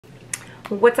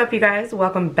What's up, you guys?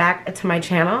 Welcome back to my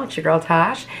channel. It's your girl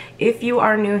Tash. If you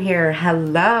are new here,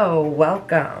 hello,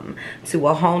 welcome to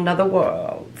a whole nother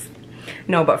world.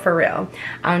 No, but for real,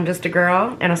 I'm just a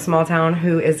girl in a small town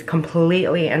who is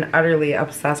completely and utterly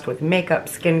obsessed with makeup,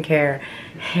 skincare,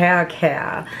 hair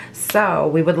care. So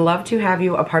we would love to have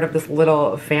you a part of this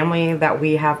little family that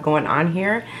we have going on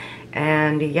here.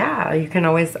 And yeah, you can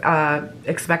always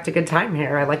expect a good time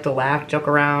here. I like to laugh, joke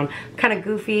around, kind of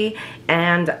goofy,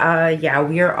 and yeah,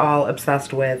 we are all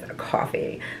obsessed with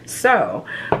coffee. So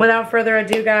without further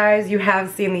ado, guys, you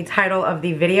have seen the title of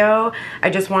the video. I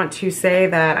just want to say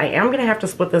that I am gonna have to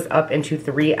split this up into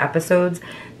 3 episodes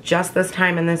just this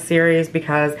time in this series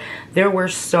because there were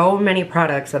so many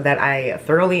products that I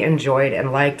thoroughly enjoyed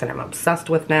and liked and I'm obsessed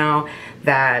with now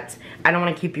that I don't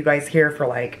want to keep you guys here for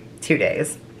like 2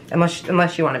 days.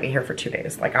 Unless you want to be here for 2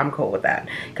 days. Like, I'm cool with that.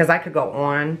 Because I could go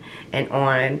on and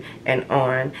on and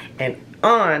on and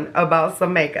on about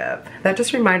some makeup. That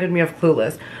just reminded me of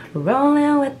Clueless.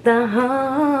 Rolling with the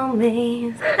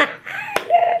homies.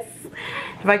 Yes.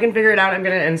 If I can figure it out, I'm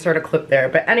going to insert a clip there.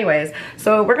 But anyways,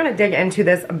 so we're going to dig into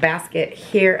this basket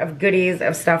here of goodies,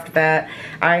 of stuff that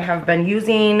I have been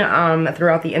using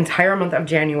throughout the entire month of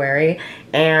January.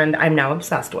 And I'm now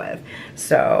obsessed with.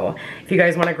 So if you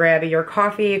guys want to grab your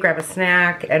coffee, grab a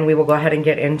snack, and we will go ahead and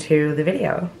get into the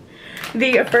video.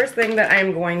 The first thing that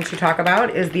I'm going to talk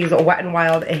about is these Wet n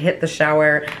Wild Hit the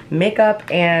Shower makeup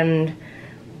and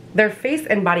they're face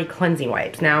and body cleansing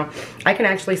wipes. Now, I can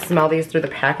actually smell these through the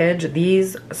package.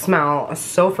 These smell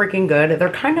so freaking good. They're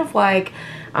kind of like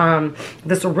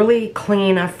this really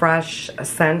clean, fresh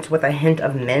scent with a hint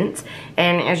of mint.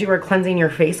 And as you are cleansing your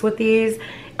face with these,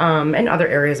 and other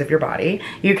areas of your body,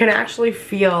 you can actually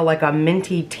feel like a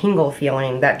minty tingle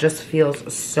feeling that just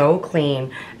feels so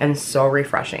clean and so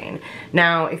refreshing.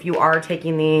 Now, if you are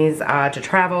taking these to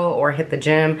travel or hit the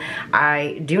gym,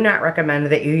 I do not recommend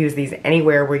that you use these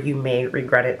anywhere where you may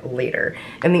regret it later.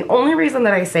 And the only reason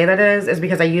that I say that is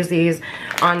because I use these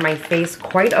on my face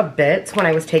quite a bit when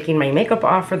I was taking my makeup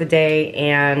off for the day,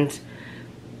 and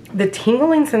the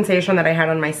tingling sensation that I had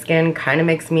on my skin kind of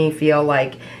makes me feel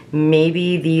like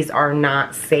maybe these are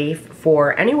not safe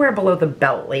for anywhere below the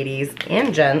belt, ladies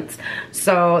and gents.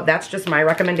 So that's just my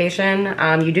recommendation.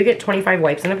 You do get 25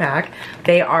 wipes in a pack.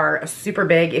 They are super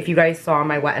big. If you guys saw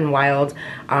my Wet n Wild,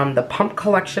 the pump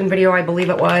collection video, I believe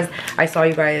it was, I saw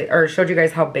you guys, or showed you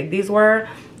guys how big these were.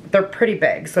 They're pretty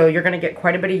big, so you're gonna get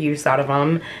quite a bit of use out of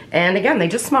them. And again, they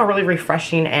just smell really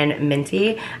refreshing and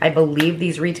minty. I believe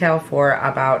these retail for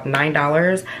about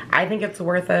 $9. I think it's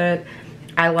worth it.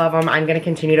 I love them. I'm gonna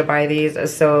continue to buy these.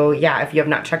 So yeah, if you have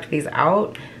not checked these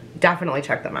out, definitely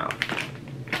check them out.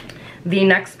 The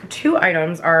next 2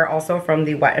 items are also from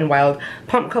the Wet n Wild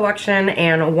Pump Collection,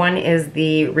 and one is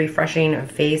the Refreshing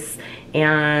Face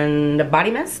and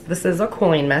Body Mist. This is a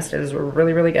cooling mist. It is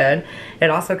really, really good. It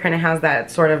also kind of has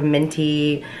that sort of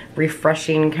minty,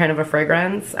 refreshing kind of a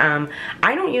fragrance.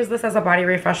 I don't use this as a body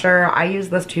refresher. I use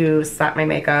this to set my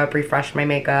makeup, refresh my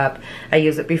makeup. I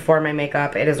use it before my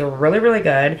makeup. It is really, really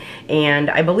good. And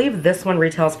I believe this one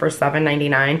retails for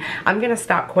 $7.99. I'm gonna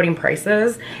stop quoting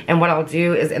prices, and what I'll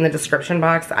do is in the description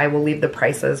box, I will leave the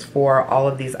prices for all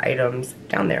of these items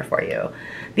down there for you.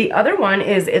 The other one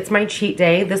is It's My Cheat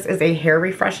Day. This is a hair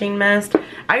refreshing mist.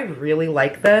 I really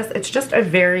like this. It's just a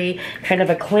very kind of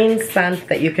a clean scent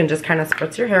that you can just kind of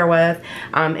spritz your hair with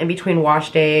in between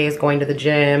wash days, going to the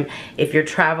gym. If you're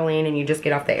traveling and you just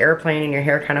get off the airplane and your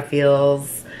hair kind of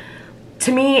feels,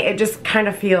 to me, it just kind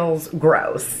of feels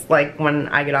gross, like when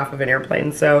I get off of an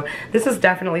airplane. So this is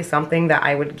definitely something that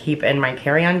I would keep in my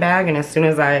carry-on bag, and as soon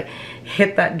as I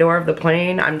hit that door of the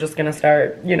plane, I'm just gonna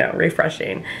start, you know,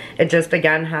 refreshing. It just,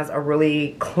 again, has a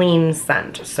really clean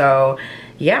scent. So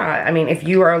yeah, I mean, if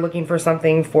you are looking for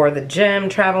something for the gym,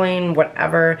 traveling,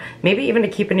 whatever, maybe even to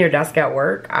keep in your desk at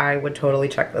work, I would totally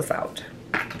check this out.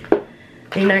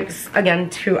 The next, again,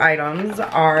 2 items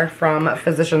are from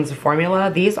Physicians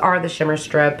Formula. These are the Shimmer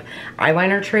Strip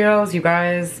eyeliner trios. You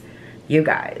guys,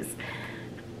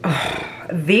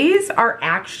 these are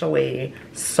actually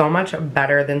so much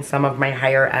better than some of my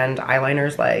higher end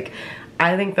eyeliners. Like,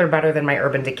 I think they're better than my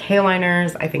Urban Decay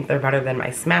liners. I think they're better than my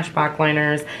Smashbox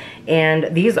liners.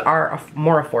 And these are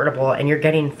more affordable, and you're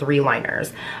getting 3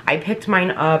 liners. I picked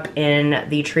mine up in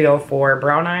the trio for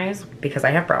brown eyes because I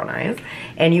have brown eyes.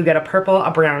 And you get a purple, a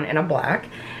brown, and a black.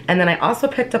 And then I also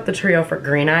picked up the trio for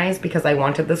green eyes because I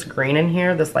wanted this green in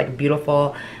here, this like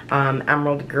beautiful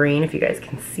emerald green, if you guys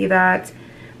can see that.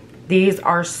 These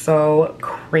are so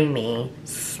creamy,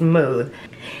 smooth.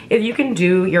 If you can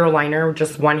do your liner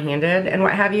just one-handed and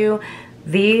what have you,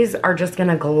 these are just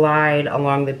gonna glide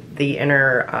along the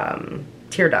inner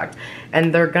tear duct,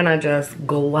 and they're gonna just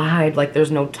glide like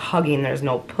there's no tugging, there's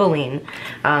no pulling.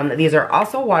 These are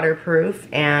also waterproof,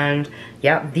 and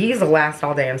yeah, these last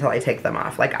all day until I take them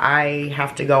off. Like, I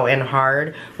have to go in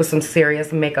hard with some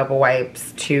serious makeup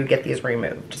wipes to get these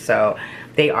removed. So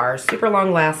they are super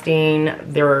long lasting.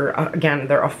 They're, again,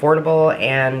 they're affordable,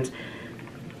 and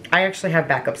I actually have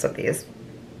backups of these.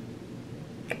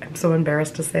 I'm so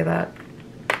embarrassed to say that,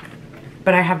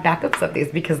 but I have backups of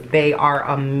these because they are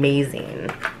amazing.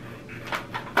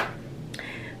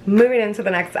 Moving into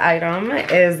the next item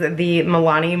is the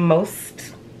Milani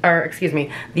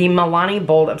the Milani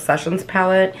Bold Obsessions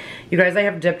palette. You guys, I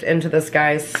have dipped into this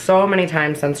guy so many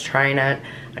times since trying it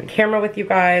on camera with you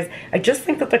guys. I just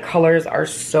think that the colors are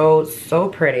so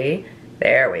pretty.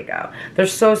 There we go. They're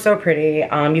so pretty.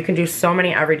 You can do so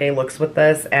many everyday looks with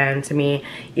this, and to me,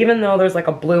 even though there's like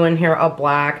a blue in here, a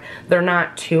black, they're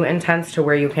not too intense to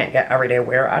where you can't get everyday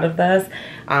wear out of this.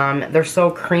 They're so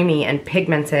creamy and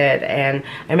pigmented, and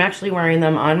I'm actually wearing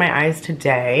them on my eyes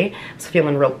today. I was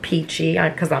feeling real peachy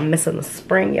because I'm missing the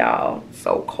spring, y'all.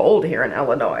 So cold here in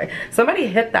Illinois. Somebody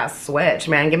hit that switch,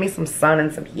 man. Give me some sun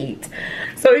and some heat.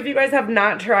 So if you guys have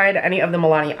not tried any of the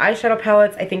Milani eyeshadow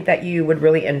palettes, I think that you would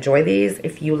really enjoy these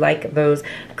if you like those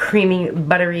creamy,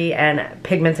 buttery, and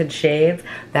pigmented shades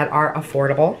that are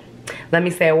affordable. Let me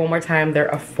say it one more time, they're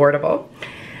affordable.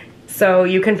 So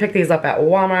you can pick these up at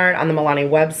Walmart, on the Milani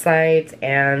website,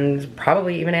 and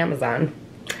probably even Amazon.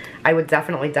 I would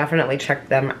definitely check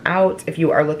them out if you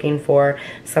are looking for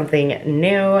something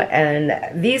new.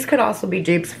 And these could also be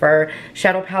dupes for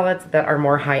shadow palettes that are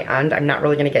more high-end. I'm not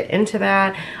really going to get into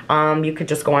that. You could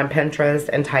just go on Pinterest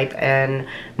and type in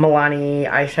Milani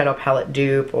eyeshadow palette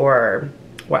dupe or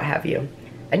what have you.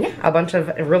 And yeah, a bunch of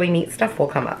really neat stuff will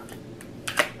come up.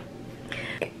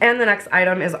 And the next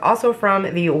item is also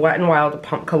from the Wet n Wild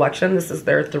Pump collection. This is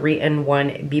their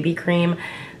 3-in-1 BB cream.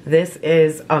 This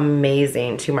is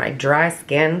amazing to my dry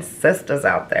skin sisters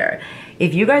out there.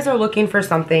 If you guys are looking for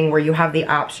something where you have the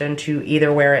option to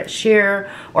either wear it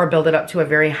sheer or build it up to a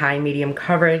very high medium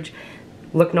coverage,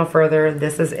 look no further.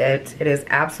 This is it. It is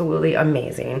absolutely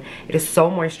amazing. It is so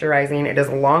moisturizing. It is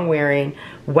long wearing.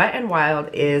 Wet n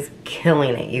Wild is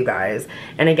killing it, you guys.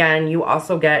 And again, you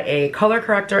also get a color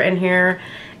corrector in here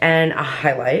and a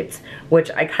highlight, which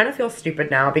I kind of feel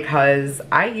stupid now because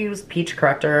I use peach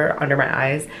corrector under my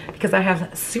eyes because I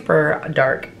have super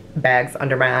dark bags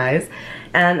under my eyes.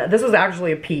 And this is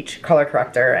actually a peach color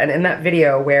corrector. And in that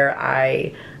video where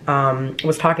I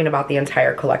was talking about the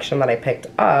entire collection that I picked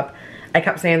up, I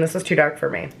kept saying this is too dark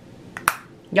for me.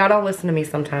 Y'all don't listen to me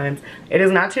sometimes. It is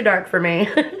not too dark for me.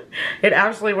 It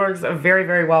actually works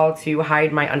very well to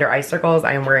hide my under eye circles.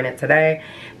 I am wearing it today.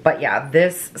 But yeah,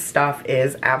 this stuff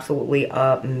is absolutely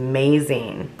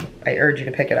amazing. I urge you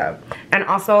to pick it up. And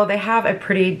also, they have a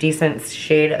pretty decent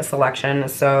shade selection,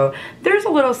 so there's a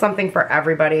little something for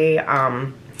everybody.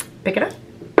 Pick it up.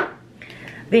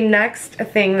 The next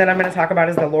thing that I'm going to talk about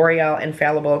is the L'Oreal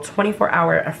Infallible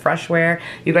 24-Hour Fresh Wear.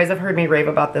 You guys have heard me rave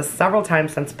about this several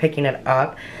times since picking it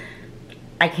up.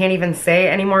 I can't even say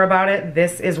any more about it.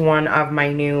 This is one of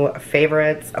my new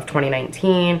favorites of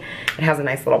 2019. It has a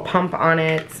nice little pump on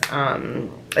it.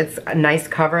 It's a nice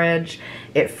coverage.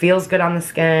 It feels good on the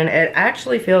skin. It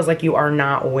actually feels like you are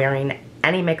not wearing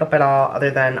any makeup at all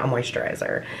other than a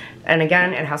moisturizer. And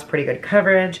again, it has pretty good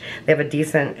coverage. They have a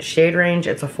decent shade range.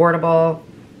 It's affordable.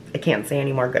 I can't say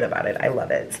any more good about it. I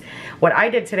love it. What I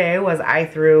did today was I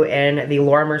threw in the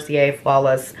Laura Mercier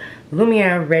Flawless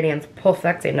Lumiere Radiance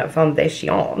Perfecting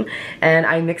Foundation, and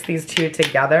I mixed these two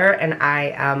together, and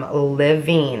I am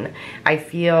living. I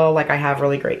feel like I have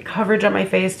really great coverage on my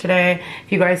face today.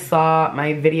 If you guys saw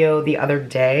my video the other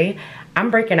day,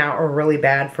 I'm breaking out really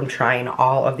bad from trying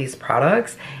all of these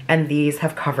products, and these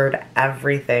have covered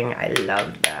everything. I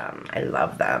love them. I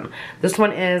love them. This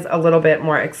one is a little bit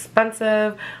more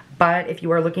expensive, but if you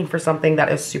are looking for something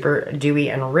that is super dewy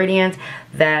and radiant,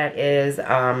 that is,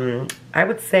 I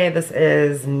would say this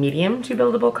is medium to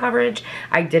buildable coverage.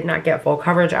 I did not get full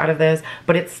coverage out of this,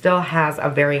 but it still has a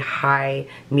very high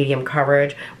medium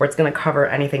coverage where it's gonna cover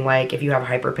anything like if you have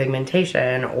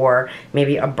hyperpigmentation or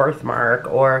maybe a birthmark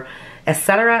or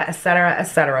etc, etc,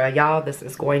 etc. Y'all, this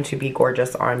is going to be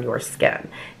gorgeous on your skin.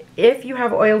 If you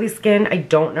have oily skin, I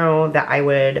don't know that I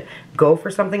would go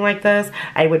for something like this.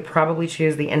 I would probably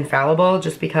choose the Infallible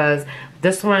just because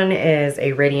this one is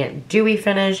a radiant dewy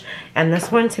finish, and this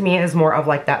one to me is more of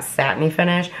like that satiny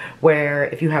finish where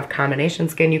if you have combination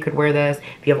skin, you could wear this.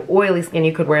 If you have oily skin,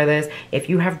 you could wear this. If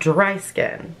you have dry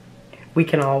skin, we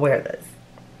can all wear this.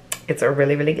 It's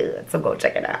really good, so go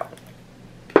check it out.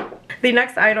 The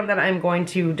next item that I'm going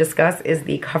to discuss is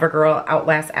the CoverGirl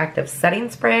Outlast Active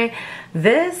Setting Spray.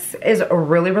 This is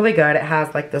really, really good. It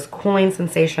has like this cooling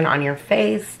sensation on your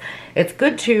face. It's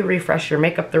good to refresh your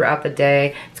makeup throughout the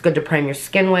day. It's good to prime your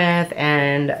skin with,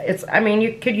 and I mean,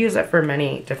 you could use it for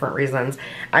many different reasons.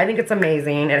 I think it's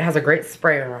amazing. It has a great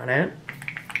sprayer on it.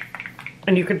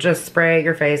 And you could just spray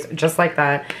your face just like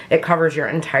that. It covers your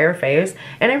entire face.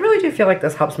 And I really do feel like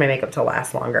this helps my makeup to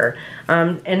last longer.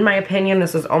 In my opinion,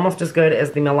 this is almost as good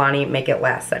as the Milani Make It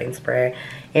Last Setting Spray.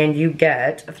 And you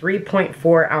get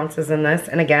 3.4 ounces in this.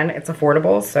 And again, it's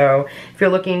affordable. So if you're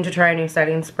looking to try a new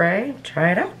setting spray,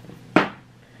 try it out.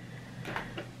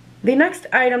 The next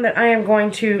item that I am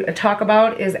going to talk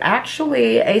about is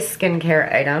actually a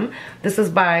skincare item. This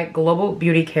is by Global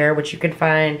Beauty Care, which you can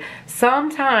find,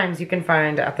 sometimes you can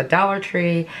find at the Dollar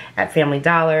Tree, at Family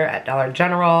Dollar, at Dollar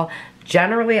General.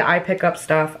 Generally, I pick up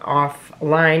stuff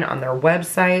offline on their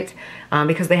website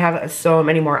because they have so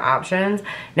many more options.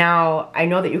 Now, I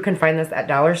know that you can find this at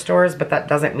dollar stores, but that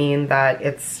doesn't mean that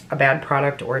it's a bad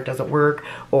product or it doesn't work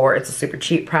or it's a super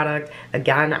cheap product.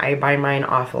 Again, I buy mine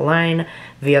offline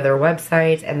via their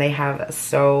website, and they have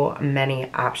so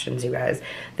many options, you guys.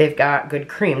 They've got good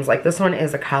creams. Like this one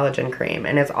is a collagen cream,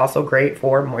 and it's also great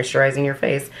for moisturizing your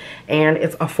face, and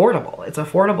it's affordable. It's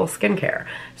affordable skincare.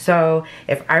 So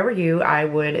if I were you, I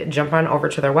would jump on over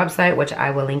to their website, which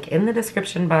I will link in the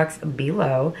description box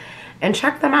below, and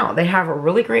check them out. They have a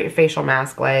really great facial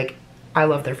mask. Like, I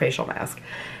love their facial mask.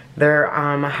 They're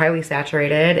highly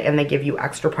saturated, and they give you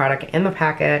extra product in the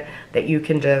packet that you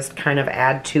can just kind of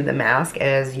add to the mask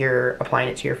as you're applying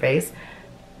it to your face.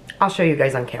 I'll show you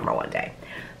guys on camera one day.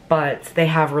 But they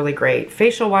have really great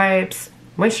facial wipes,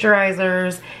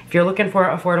 moisturizers. If you're looking for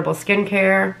affordable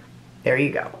skincare, there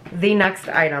you go. The next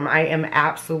item, I am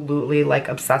absolutely like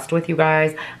obsessed with, you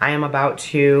guys. I am about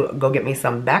to go get me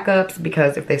some backups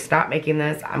because if they stop making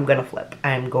this, I'm gonna flip.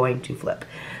 I'm going to flip.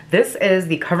 This is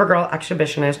the CoverGirl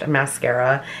Exhibitionist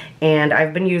Mascara, and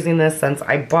I've been using this since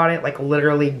I bought it, like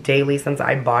literally daily since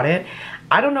I bought it.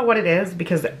 I don't know what it is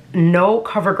because no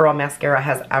CoverGirl mascara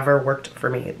has ever worked for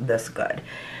me this good.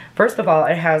 First of all,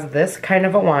 it has this kind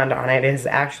of a wand on it. It is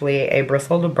actually a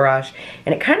bristled brush,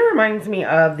 and it kind of reminds me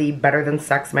of the Better Than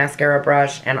Sex mascara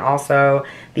brush and also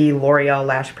the L'Oreal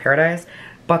Lash Paradise.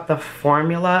 But the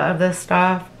formula of this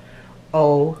stuff,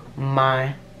 oh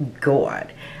my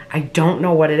god. I don't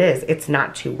know what it is. It's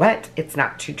not too wet. It's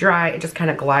not too dry. It just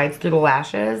kind of glides through the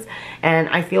lashes. And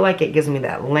I feel like it gives me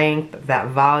that length, that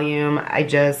volume.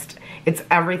 It's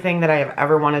everything that I have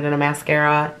ever wanted in a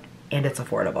mascara, and it's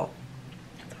affordable.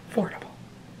 It's affordable.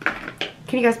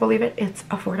 Can you guys believe it? It's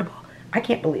affordable. I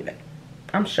can't believe it.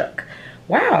 I'm shook.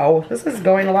 Wow, this is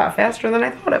going a lot faster than I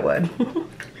thought it would.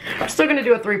 I'm still gonna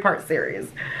do a 3-part series.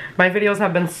 My videos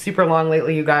have been super long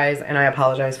lately, you guys, and I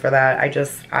apologize for that.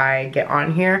 I get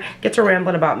on here, get to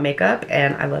rambling about makeup,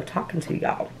 and I love talking to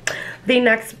y'all. The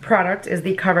next product is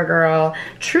the CoverGirl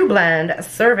True Blend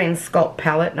Serving Sculpt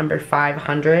Palette number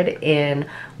 500 in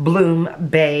Bloom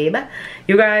Babe.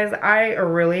 You guys, I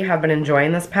really have been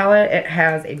enjoying this palette. It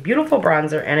has a beautiful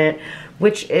bronzer in it,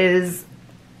 which is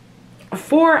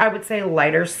for, I would say,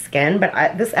 lighter skin,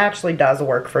 but this actually does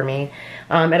work for me.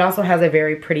 It also has a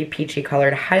very pretty peachy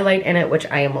colored highlight in it, which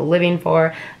I am living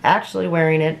for. Actually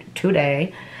wearing it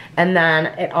today. And then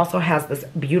it also has this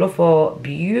beautiful,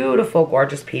 beautiful,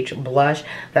 gorgeous peach blush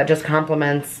that just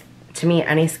complements, to me,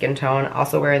 any skin tone.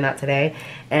 Also wearing that today.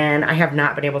 And I have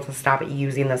not been able to stop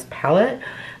using this palette.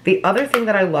 The other thing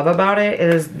that I love about it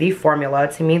is the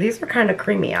formula. To me, these are kind of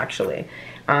creamy, actually.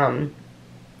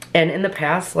 And in the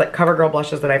past, like CoverGirl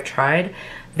blushes that I've tried,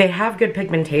 they have good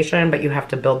pigmentation, but you have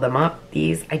to build them up.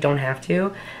 These, I don't have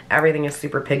to. Everything is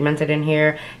super pigmented in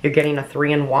here. You're getting a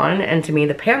 3-in-1, and to me,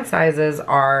 the pan sizes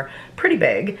are pretty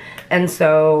big. And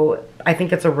so I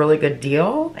think it's a really good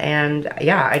deal, and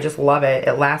yeah, I just love it.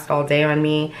 It lasts all day on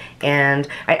me, and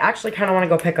I actually kind of want to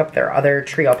go pick up their other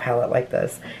trio palette like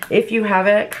this. If you have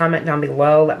it, comment down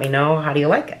below. Let me know, how do you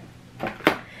like it?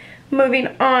 Moving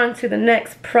on to the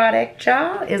next product,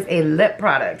 y'all, is a lip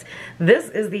product. This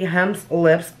is the Hemp's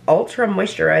Lips Ultra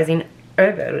Moisturizing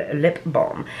Herbal Lip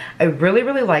Balm. I really,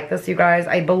 really like this, you guys.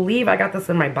 I believe I got this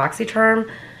in my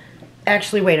BoxyCharm.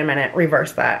 Actually, wait a minute,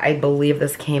 reverse that. I believe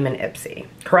this came in Ipsy.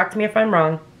 Correct me if I'm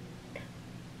wrong.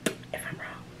 If I'm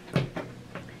wrong,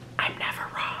 I'm never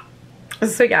wrong.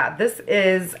 So yeah, this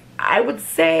is, I would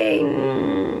say,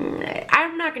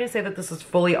 I'm not going to say that this is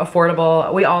fully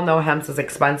affordable. We all know Hemp's is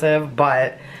expensive,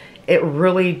 but it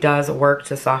really does work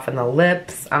to soften the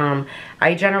lips.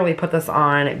 I generally put this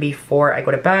on before I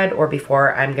go to bed or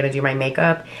before I'm going to do my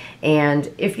makeup.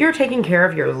 And if you're taking care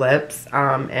of your lips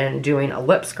and doing a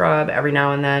lip scrub every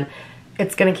now and then,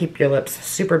 it's gonna keep your lips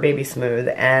super baby smooth,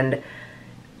 and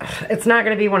it's not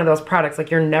gonna be one of those products, like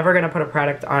you're never gonna put a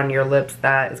product on your lips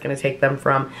that is gonna take them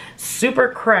from super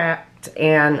cracked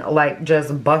and like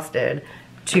just busted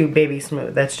to baby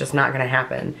smooth. That's just not gonna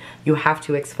happen. You have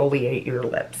to exfoliate your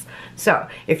lips. So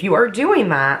if you are doing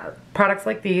that, products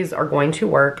like these are going to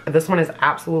work. This one is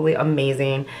absolutely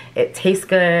amazing. It tastes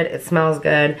good, it smells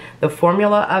good. The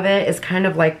formula of it is kind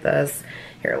of like this.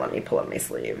 Here, let me pull up my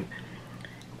sleeve.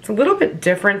 It's a little bit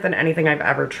different than anything I've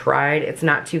ever tried. It's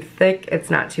not too thick, it's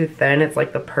not too thin. It's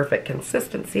like the perfect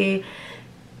consistency.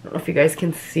 I don't know if you guys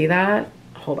can see that.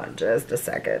 Hold on just a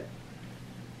second.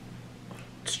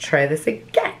 Let's try this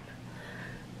again.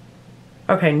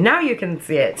 Okay, now you can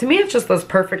see it. To me, it's just this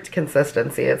perfect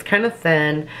consistency. It's kind of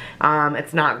thin.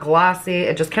 It's not glossy.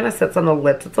 It just kind of sits on the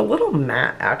lips. It's a little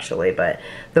matte, actually, but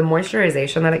the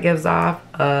moisturization that it gives off,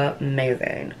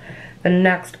 amazing. The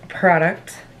next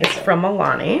product is from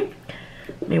Milani.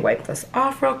 Let me wipe this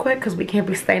off real quick because we can't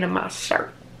be staining my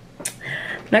shirt.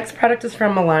 Next product is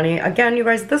from Milani. Again, you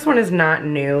guys, this one is not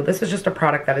new. This is just a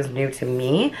product that is new to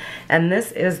me. And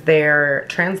this is their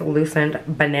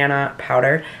translucent banana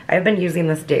powder. I've been using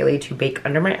this daily to bake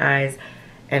under my eyes.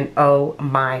 And oh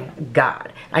my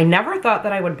God. I never thought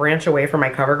that I would branch away from my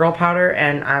CoverGirl powder,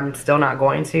 and I'm still not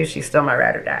going to. She's still my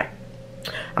ride or die.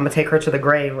 I'm gonna take her to the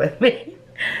grave with me.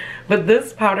 But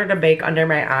this powder to bake under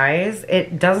my eyes,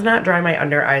 it does not dry my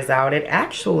under eyes out. It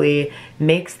actually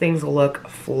makes things look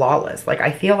flawless. Like,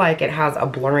 I feel like it has a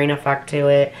blurring effect to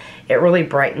it. It really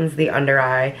brightens the under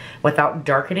eye without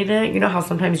darkening it. You know how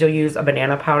sometimes you'll use a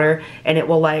banana powder and it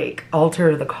will like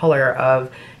alter the color of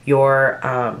your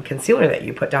concealer that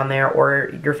you put down there,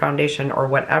 or your foundation or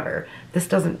whatever. This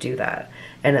doesn't do that.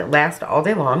 And it lasts all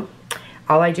day long.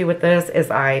 All I do with this is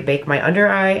I bake my under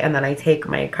eye, and then I take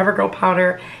my CoverGirl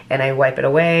powder and I wipe it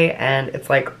away, and it's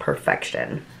like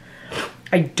perfection.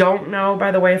 I don't know,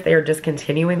 by the way, if they are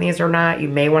discontinuing these or not. You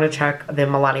may want to check the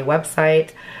Milani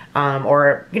website,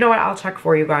 or you know what, I'll check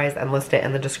for you guys and list it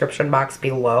in the description box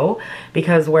below,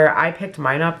 because where I picked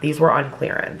mine up, these were on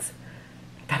clearance.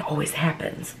 That always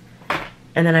happens.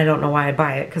 And then I don't know why I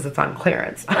buy it, because it's on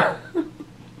clearance.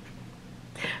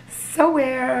 So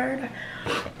weird.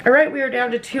 All right, we are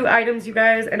down to 2 items, you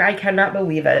guys, and I cannot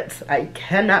believe it. I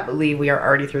cannot believe we are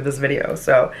already through this video.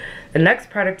 So the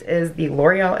next product is the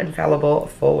L'Oreal Infallible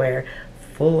Full Wear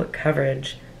Full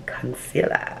Coverage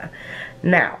Concealer.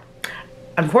 Now,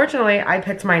 unfortunately, I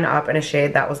picked mine up in a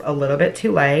shade that was a little bit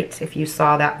too light. If you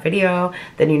saw that video,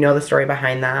 then you know the story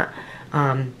behind that.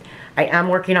 I am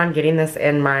working on getting this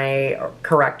in my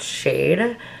correct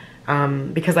shade,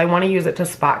 because I want to use it to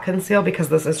spot conceal, because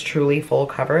this is truly full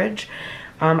coverage.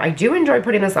 I do enjoy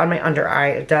putting this on my under eye.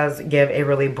 It does give a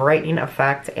really brightening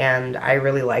effect, and I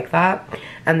really like that.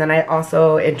 And then I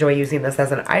also enjoy using this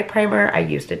as an eye primer. I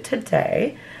used it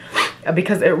today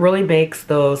because it really makes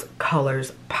those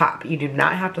colors pop. You do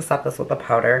not have to set this with a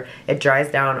powder. It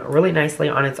dries down really nicely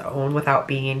on its own without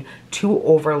being too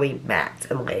overly matte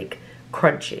and like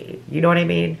crunchy. You know what I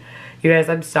mean? You guys,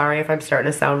 I'm sorry if I'm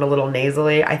starting to sound a little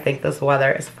nasally. I think this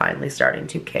weather is finally starting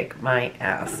to kick my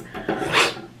ass.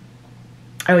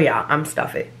 Oh yeah, I'm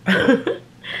stuffy.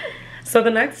 So the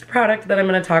next product that I'm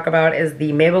going to talk about is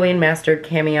the Maybelline Mastered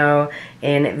Cameo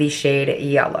in the shade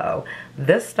Yellow.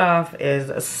 This stuff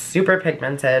is super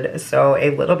pigmented, so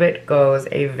a little bit goes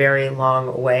a very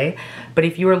long way. But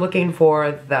if you are looking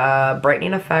for the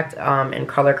brightening effect and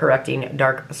color correcting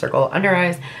dark circle under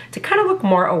eyes to kind of look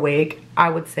more awake,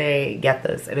 I would say get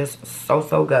this. It is so,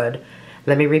 so good.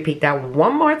 Let me repeat that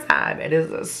one more time. It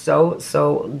is so,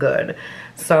 so good.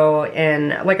 So,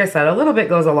 and like I said, a little bit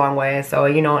goes a long way. So,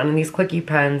 you know, and these clicky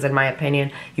pens, in my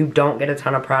opinion, you don't get a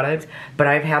ton of product. But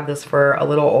I've had this for a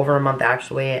little over a month,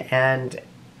 actually, and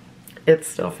it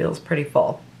still feels pretty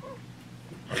full.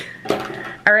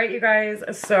 All right, you guys,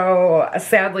 so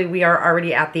sadly we are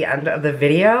already at the end of the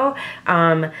video.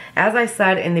 As I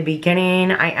said in the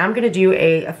beginning, I am going to do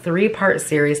a 3-part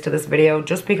series to this video,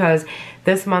 just because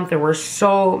this month there were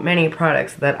so many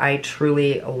products that I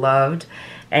truly loved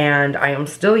and I am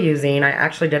still using. I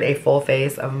actually did a full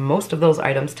face of most of those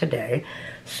items today.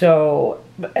 So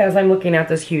as I'm looking at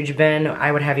this huge bin,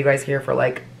 I would have you guys here for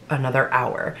like another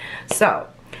hour. So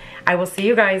I will see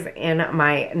you guys in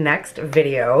my next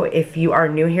video. If you are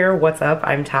new here, what's up?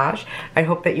 I'm Tosh. I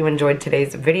hope that you enjoyed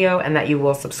today's video and that you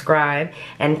will subscribe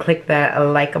and click the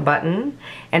like button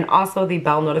and also the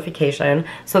bell notification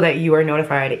so that you are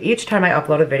notified each time I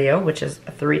upload a video, which is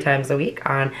 3 times a week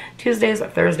on Tuesdays,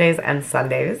 Thursdays, and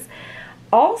Sundays.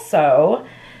 Also,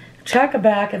 check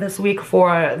back this week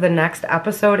for the next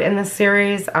episode in this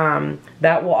series.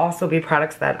 That will also be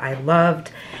products that I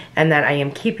loved and that I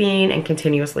am keeping and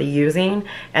continuously using.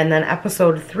 And then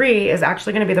episode 3 is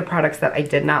actually going to be the products that I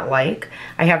did not like.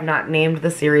 I have not named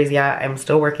the series yet. I'm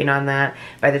still working on that.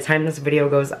 By the time this video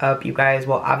goes up, you guys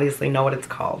will obviously know what it's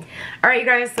called. Alright, you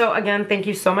guys, so again, thank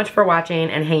you so much for watching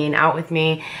and hanging out with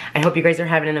me. I hope you guys are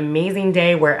having an amazing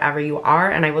day wherever you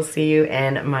are, and I will see you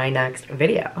in my next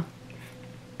video.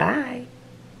 Bye.